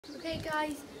Okay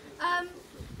guys,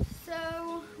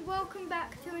 so welcome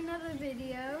back to another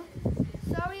video.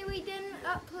 Sorry we didn't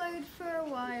upload for a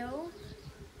while.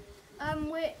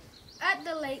 We're at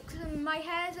the lakes and my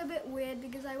hair's a bit weird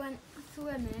because I went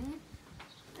swimming.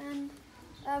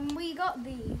 And we got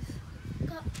these.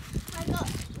 I got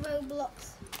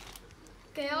Roblox.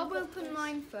 Okay, I'll open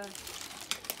mine first.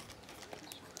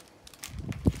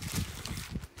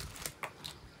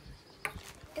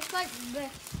 It's like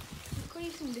this. Look what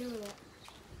you can do with it.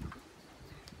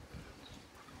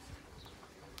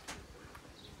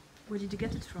 Where did you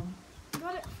get it from?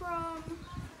 Got it from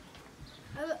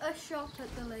a shop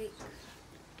at the lake.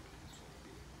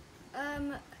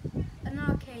 An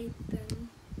arcade thing.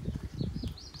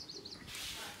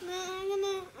 No, I'm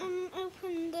gonna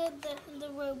open the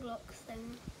Roblox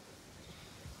thing.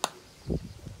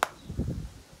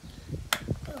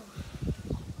 Oh,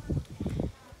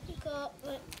 we got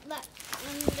that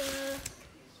and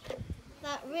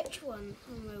that rich one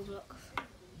on Roblox.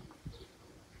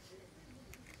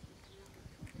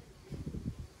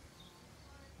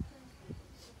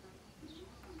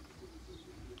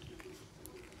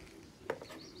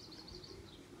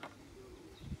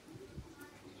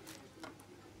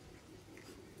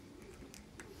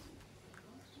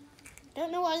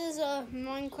 Don't know why there's a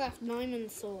Minecraft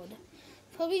diamond sword.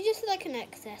 Probably just like an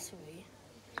accessory.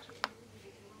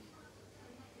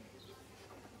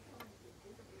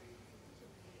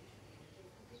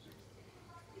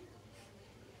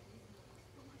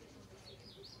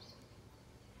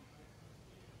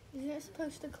 Isn't it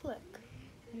supposed to click?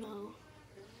 No.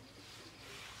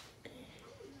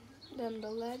 Then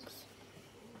the legs.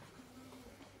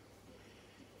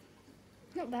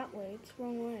 Not that way, it's the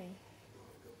wrong way.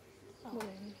 Oh.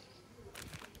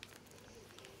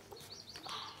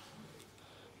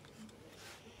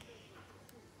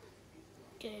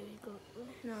 Okay, we got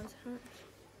Now it's hurt.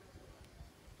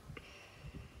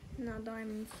 Now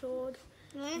diamond sword.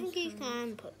 I think you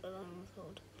can put the diamond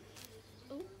sword.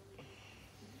 Oh.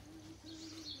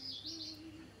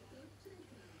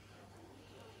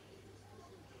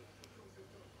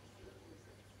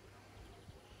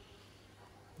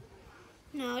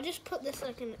 No, I'll just put this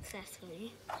like an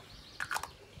accessory.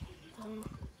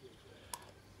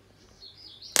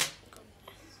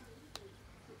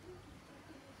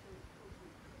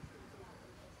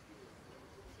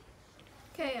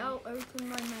 Okay, I'll open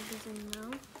my magazine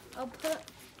now. I'll put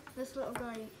this little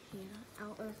guy here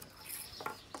out of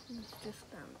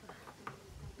just down there.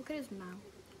 Look at his mouth.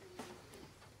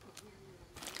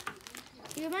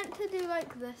 You're meant to do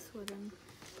like this with him.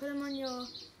 Put him on your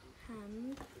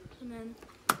hand and then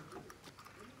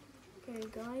okay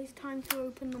guys, time to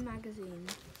open the magazine.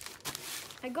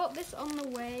 I got this on the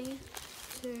way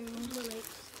to the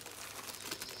lakes.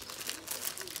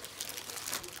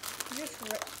 Just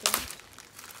ripped it.